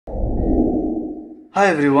Hi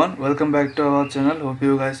everyone, welcome back to our channel. Hope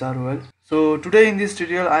you guys are well. So today in this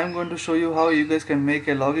tutorial I am going to show you how you guys can make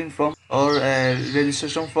a login form or a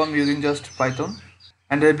registration form using just Python.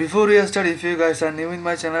 And before we start, if you guys are new in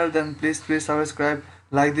my channel, then please subscribe,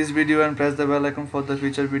 like this video and press the bell icon for the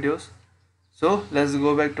future videos. So let's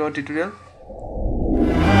go back to our tutorial.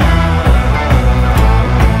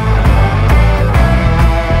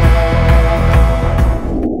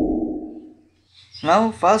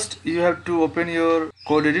 Now first you have to open your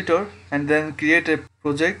code editor and then create a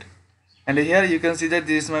project, and here you can see that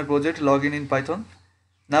this is my project login in Python.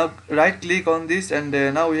 Now right click on this and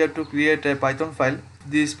now we have to create a Python file.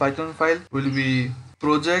 This Python file will be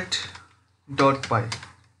project.py.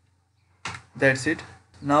 That's it.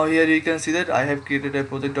 Now here you can see that I have created a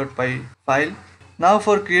project.py file. Now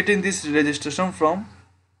for creating this registration form,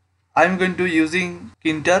 I am going to using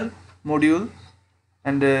Tkinter module,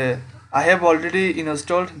 and I have already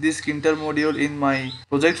installed this Tkinter module in my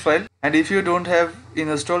project file. And if you don't have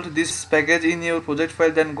installed this package in your project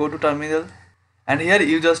file, then go to terminal, and here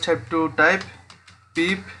you just have to type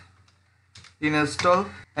pip install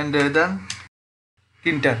and then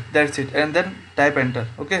Tkinter. That's it, and then type enter.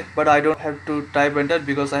 Okay, but I don't have to type enter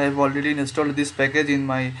because I have already installed this package in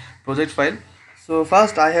my project file. So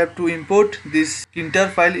first I have to import this Tkinter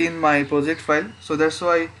file in my project file. So that's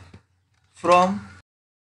why from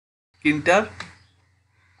Tkinter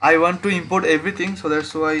I want to import everything, so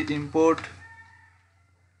that's why import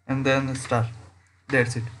and then star.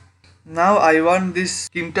 That's it. Now I want this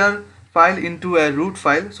Tkinter file into a root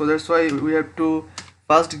file, so that's why we have to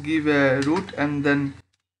first give a root and then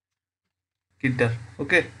Tkinter.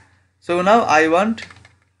 Okay, so now I want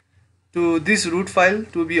to this root file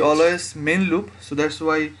to be always main loop, so that's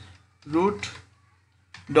why root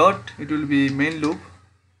dot it will be main loop.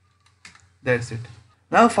 That's it.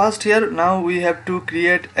 Now first here, now we have to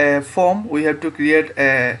create a form, we have to create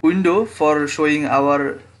a window for showing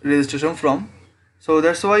our registration form. So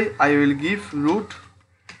that's why I will give root,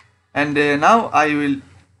 and now I will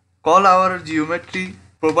call our geometry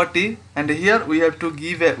property, and here we have to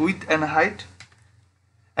give a width and height,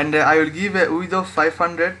 and I will give a width of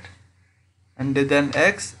 500 and then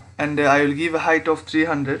x, and I will give a height of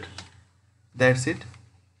 300. That's it.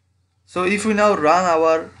 So if we now run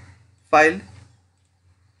our file,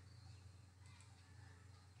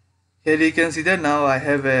 here you can see that now I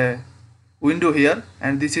have a window here,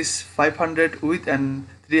 and this is 500 width and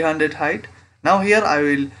 300 height. Now here I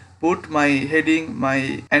will put my heading,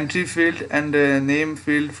 my entry field, and name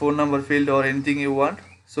field, phone number field, or anything you want.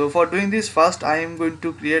 So for doing this, first I am going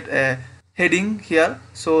to create a heading here.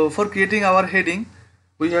 So for creating our heading,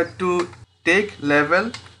 we have to take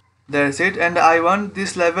level. That's it. And I want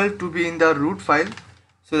this level to be in the root file,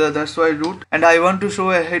 so that's why root. And I want to show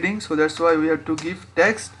a heading, so that's why we have to give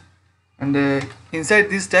text, and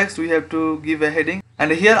inside this text we have to give a heading,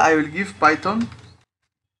 and here I will give Python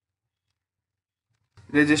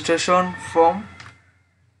registration form.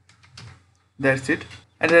 That's it.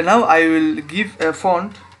 And now I will give a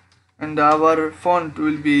font, and our font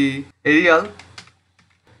will be Arial,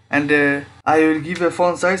 and I will give a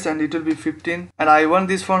font size, and it will be 15, and I want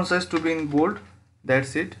this font size to be in bold.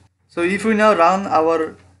 That's it. So if we now run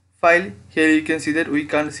our file, here you can see that we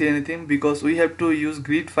can't see anything because we have to use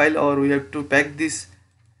grid file, or we have to pack this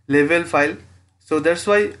level file. So that's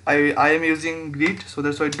why I am using grid, so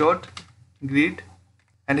that's why dot grid.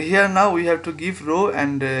 And here now we have to give row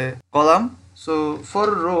and column. So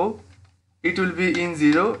for row it will be in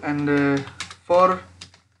 0, and for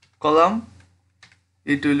column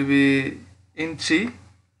it will be in 3.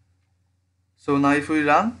 So now if we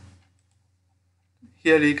run,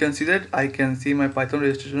 here you can see that I can see my Python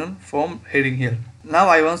registration form heading here. Now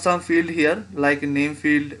I want some field here like name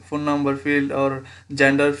field, phone number field, or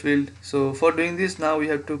gender field. So for doing this, now we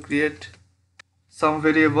have to create some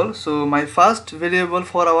variable. So my first variable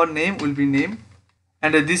for our name will be name,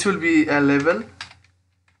 and this will be a level,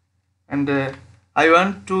 and I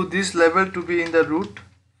want to this level to be in the root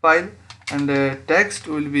file, and text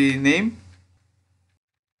will be name.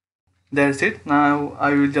 That's it. Now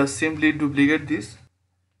I will just simply duplicate this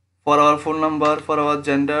for our phone number, for our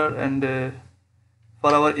gender, and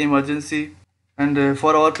for our emergency, and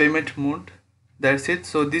for our payment mode. That's it.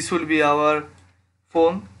 So this will be our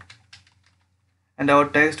phone, and our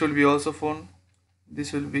text will be also phone.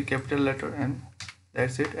 This will be capital letter, and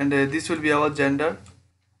that's it. And this will be our gender,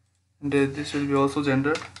 and this will be also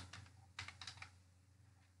gender.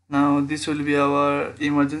 Now this will be our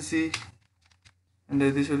emergency, and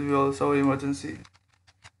this will be also emergency,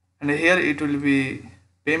 and here it will be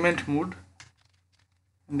payment mode,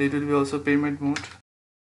 and it will be also payment mode.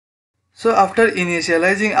 So after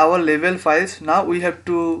initializing our level files, now we have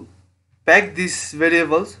to pack these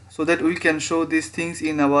variables so that we can show these things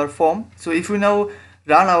in our form. So if we now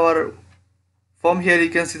run our form here,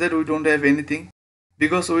 you can see that we don't have anything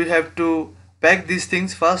because we have to pack these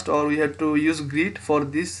things first, or we have to use grid for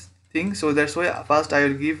this thing. So that's why first I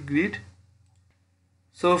will give grid.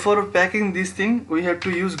 So for packing this thing we have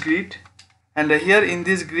to use grid, and here in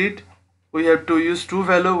this grid we have to use two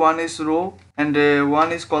value, one is row and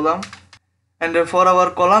one is column, and for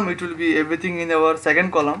our column it will be everything in our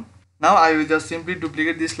second column. Now I will just simply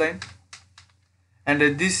duplicate this line, and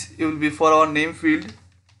this will be for our name field,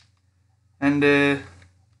 and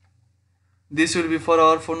this will be for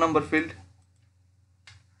our phone number field,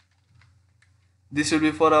 this will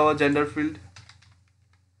be for our gender field,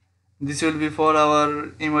 this will be for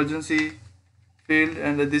our emergency field,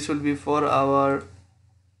 and this will be for our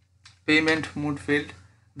payment mode field.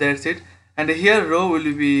 That's it. And here row will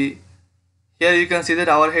be, here you can see that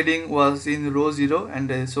our heading was in row 0,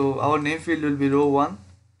 and so our name field will be row 1,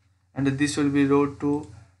 and this will be row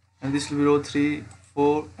 2, and this will be row 3,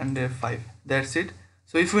 4 and 5. That's it.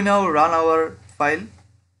 So if we now run our file,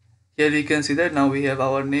 here you can see that now we have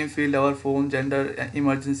our name field, our phone, gender,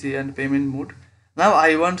 emergency and payment mode. Now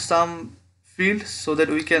I want some fields so that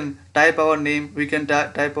we can type our name, we can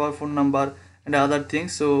type our phone number and other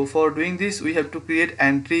things. So for doing this we have to create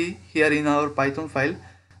entry here in our Python file.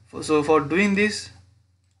 So for doing this,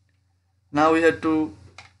 now we have to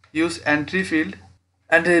use entry field,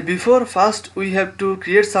 and before first we have to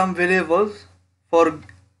create some variables for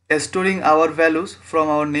storing our values from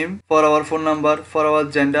our name, for our phone number, for our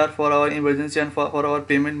gender, for our emergency and for our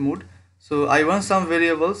payment mode. So I want some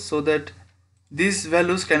variables so that these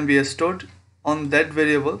values can be stored on that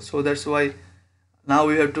variable. So that's why now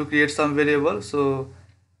we have to create some variable. So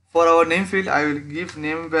for our name field I will give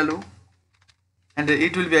name value, and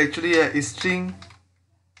it will be actually a string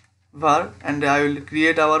var, and I will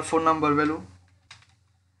create our phone number value,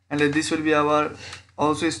 and this will be our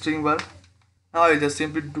also string var. Now I will just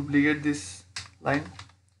simply duplicate this line.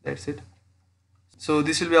 That's it. So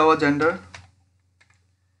this will be our gender,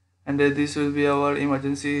 and this will be our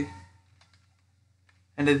emergency,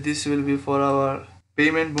 and this will be for our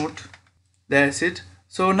payment mode. That's it.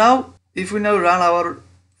 So now if we now run our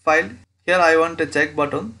file, here I want a check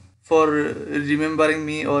button for remembering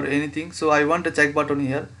me or anything. So I want a check button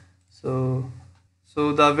here. So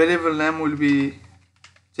the variable name will be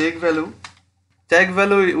check value. Check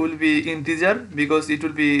value will be integer because it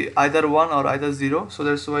will be either 1 or either 0. So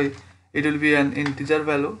that's why it will be an integer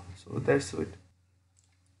value. So that's it.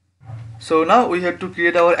 So now we have to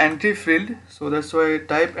create our entry field. So that's why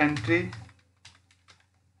type entry,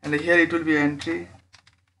 and here it will be entry.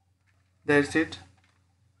 That's it.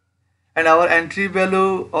 And our entry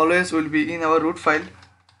value always will be in our root file,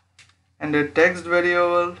 and the text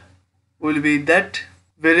variable will be that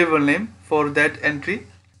variable name for that entry.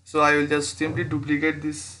 So I will just simply duplicate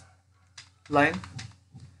this line.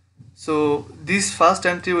 So this first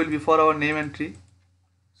entry will be for our name entry.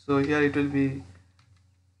 So here it will be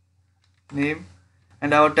name,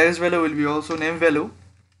 and our text value will be also name value,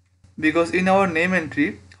 because in our name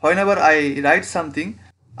entry whenever I write something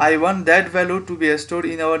I want that value to be stored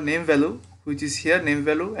in our name value, which is here name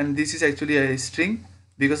value, and this is actually a string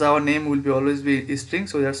because our name will be always be a string.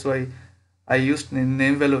 So that's why I used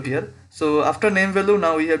name value here. So after name value,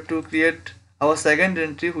 now we have to create our second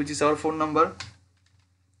entry, which is our phone number,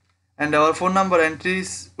 and our phone number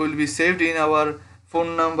entries will be saved in our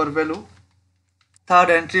phone number value. Third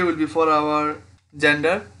entry will be for our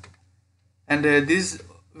gender, and this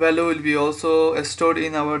value will be also stored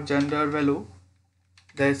in our gender value.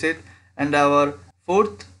 That's it. And our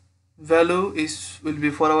fourth value will be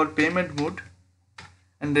for our payment mode,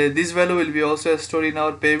 and this value will be also stored in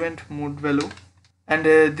our payment mode value, and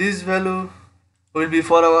this value will be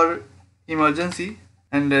for our emergency,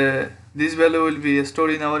 and this value will be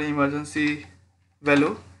stored in our emergency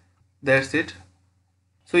value. That's it.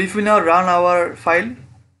 So if we now run our file,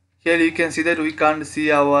 here you can see that we can't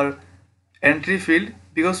see our entry field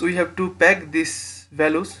because we have to pack these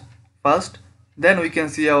values first, then we can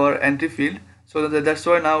see our entry field. So that's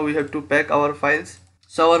why now we have to pack our files.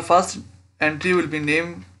 So our first entry will be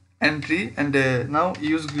name entry, and now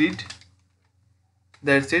use grid.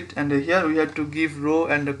 That's it. And here we have to give row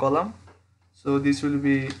and a column. So this will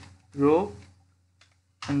be row,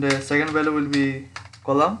 and the second value will be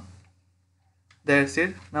column. That's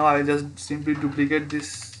it. Now I just simply duplicate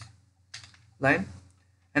this line,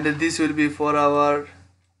 and this will be for our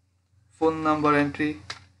phone number entry,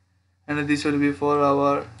 and this will be for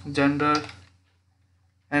our gender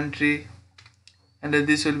entry, and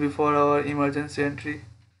this will be for our emergency entry,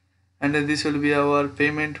 and this will be our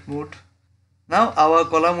payment mode. Now our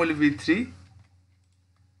column will be 3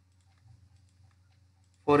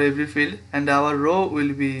 for every field, and our row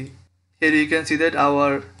will be, here you can see that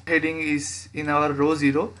our heading is in our row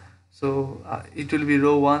 0, so it will be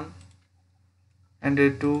row 1 and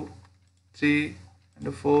 2, 3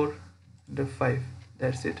 and 4 and 5.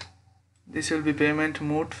 That's it. This will be payment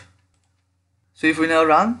mode. So if we now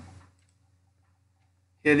run,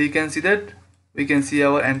 here you can see that we can see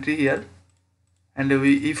our entry here, and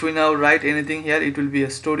if we now write anything here, it will be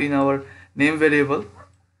stored in our name variable.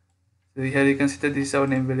 So here you can see that this is our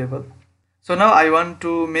name variable. So now I want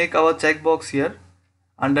to make our checkbox here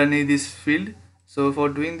underneath this field. So for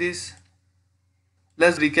doing this,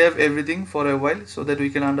 let's recap everything for a while so that we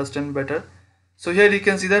can understand better. So here you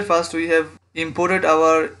can see that first we have imported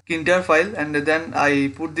our Tkinter file, and then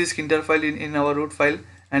I put this Tkinter file in our root file,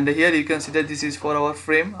 and here you can see that this is for our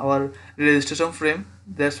frame, our registration frame.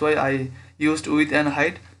 That's why I used width and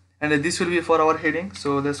height, and this will be for our heading.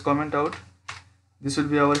 So let's comment out, this will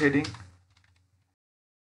be our heading,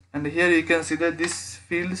 and here you can see that these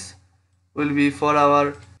fields will be for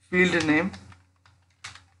our field name.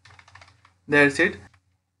 That's it.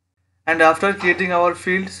 And after creating our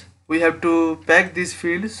fields, we have to pack these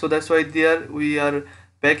fields, so that's why there we are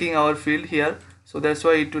packing our field here. So that's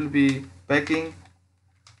why it will be packing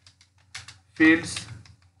fields.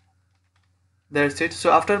 That's it.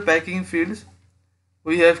 So after packing fields,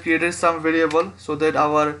 we have created some variable so that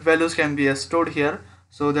our values can be stored here.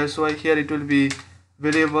 So that's why here it will be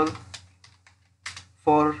variable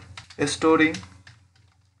for storing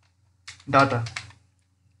data.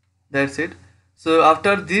 That's it. So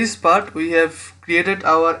after this part, we have created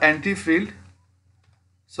our entry field.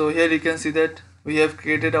 So here you can see that we have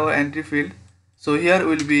created our entry field. So here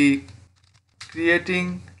we'll be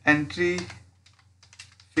creating entry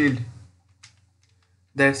field.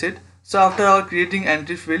 That's it. So after our creating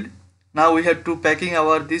entry field, now we have to packing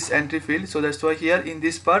our this entry field. So that's why here in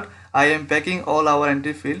this part I am packing all our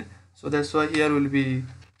entry field. So that's why here will be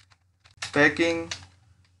packing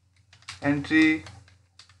entry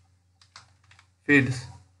fields.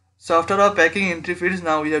 So after our packing entry fields,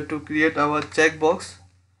 now we have to create our checkbox.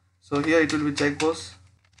 So here it will be checkbox.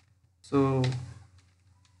 So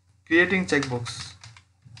creating checkbox.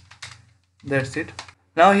 That's it.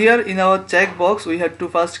 Now here in our checkbox, we have to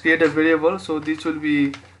first create a variable. So this will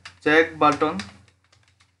be check button,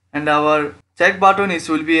 and our check button is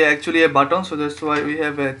will be actually a button. So that's why we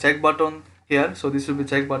have a check button here. So this will be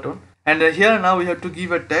check button, and here now we have to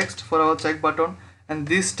give a text for our check button, and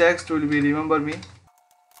this text will be remember me.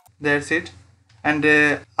 That's it. And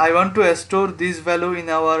I want to store this value in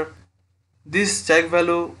our this check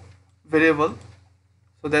value variable.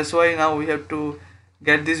 So that's why now we have to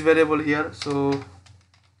get this variable here. So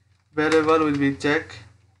variable will be check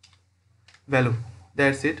value.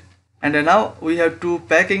 That's it. And now we have to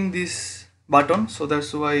packing this button. So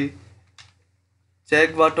that's why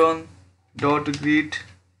check button dot greet.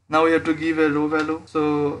 Now we have to give a row value.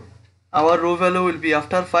 So our row value will be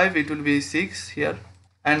after 5, it will be 6 here,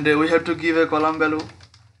 and we have to give a column value,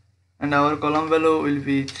 and our column value will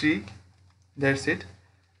be 3. That's it.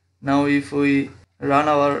 Now if we run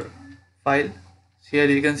our file, here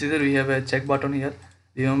you can see that we have a check button here,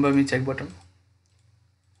 remember me check button.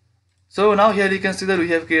 So now here you can see that we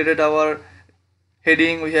have created our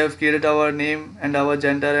heading, we have created our name and our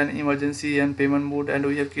gender and emergency and payment mode, and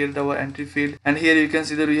we have created our entry field, and here you can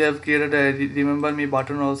see that we have created a remember me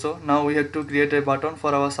button also. Now we have to create a button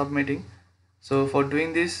for our submitting. So for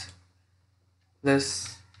doing this,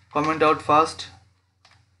 let's comment out first,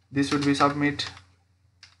 this would be submit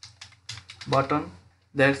button.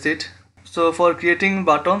 That's it. So for creating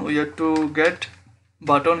button, we have to get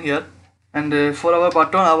button here, and for our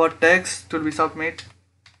button, our text will be submit.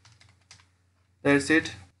 That's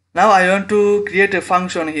it. Now I want to create a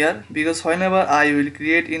function here, because whenever I will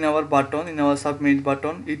create in our button, in our submit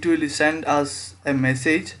button, it will send us a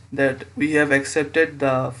message that we have accepted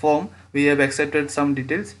the form, we have accepted some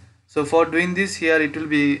details. So for doing this, here it will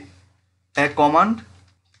be a command.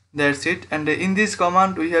 That's it. And in this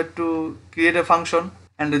command we have to create a function,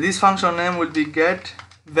 and this function name will be get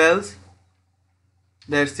vals.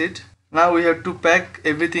 That's it. Now we have to pack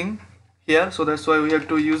everything here, so that's why we have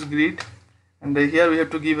to use greet, and here we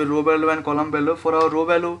have to give a row value and column value. For our row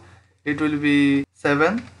value it will be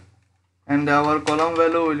 7, and our column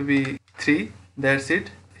value will be 3. That's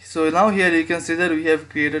it. So now here you can see that we have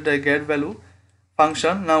created a get value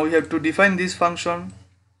function. Now we have to define this function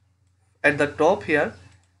at the top here.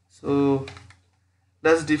 So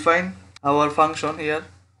let's define our function here.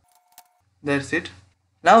 That's it.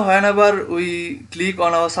 Now whenever we click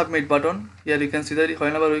on our submit button, here you can see that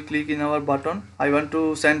whenever we click in our button, I want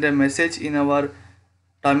to send a message in our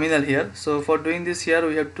terminal here. So for doing this, here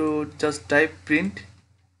we have to just type print,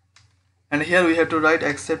 and here we have to write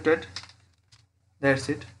accepted. That's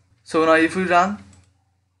it. So now if we run,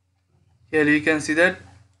 here you can see that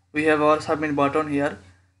we have our submit button here.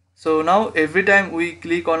 So now every time we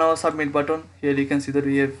click on our submit button, here you can see that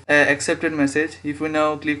we have accepted message. If we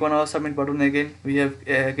now click on our submit button again, we have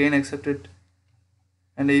again accepted.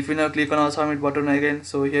 And if we now click on our submit button again,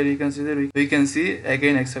 so here you can see that we can see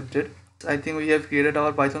again accepted. I think we have created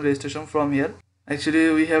our Python registration from here.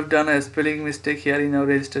 Actually we have done a spelling mistake here in our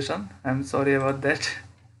registration. I'm sorry about that.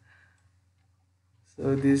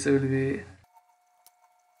 So this will be,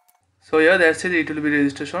 so yeah, that's it, it will be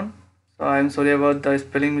registration. So I'm sorry about the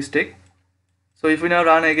spelling mistake. So if we now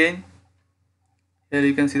run again, here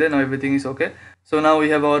you can see that now everything is okay. So now we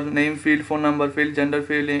have our name field, phone number field, gender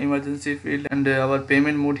field, emergency field, and our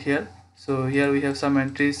payment mode here. So here we have some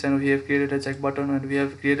entries, and we have created a check button, and we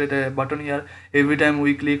have created a button here. Every time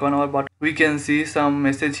we click on our button, we can see some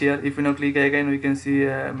message here. If we now click again, we can see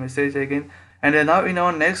a message again. And now in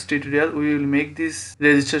our next tutorial, we will make this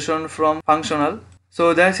registration from functional.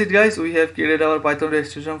 So that's it guys, we have created our Python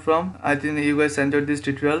registration from. I think you guys enjoyed this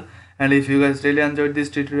tutorial, and if you guys really enjoyed this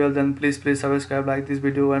tutorial, then please subscribe, like this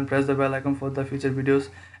video, and press the bell icon for the future videos.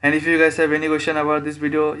 And if you guys have any question about this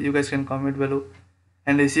video, you guys can comment below,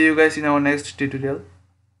 and I see you guys in our next tutorial.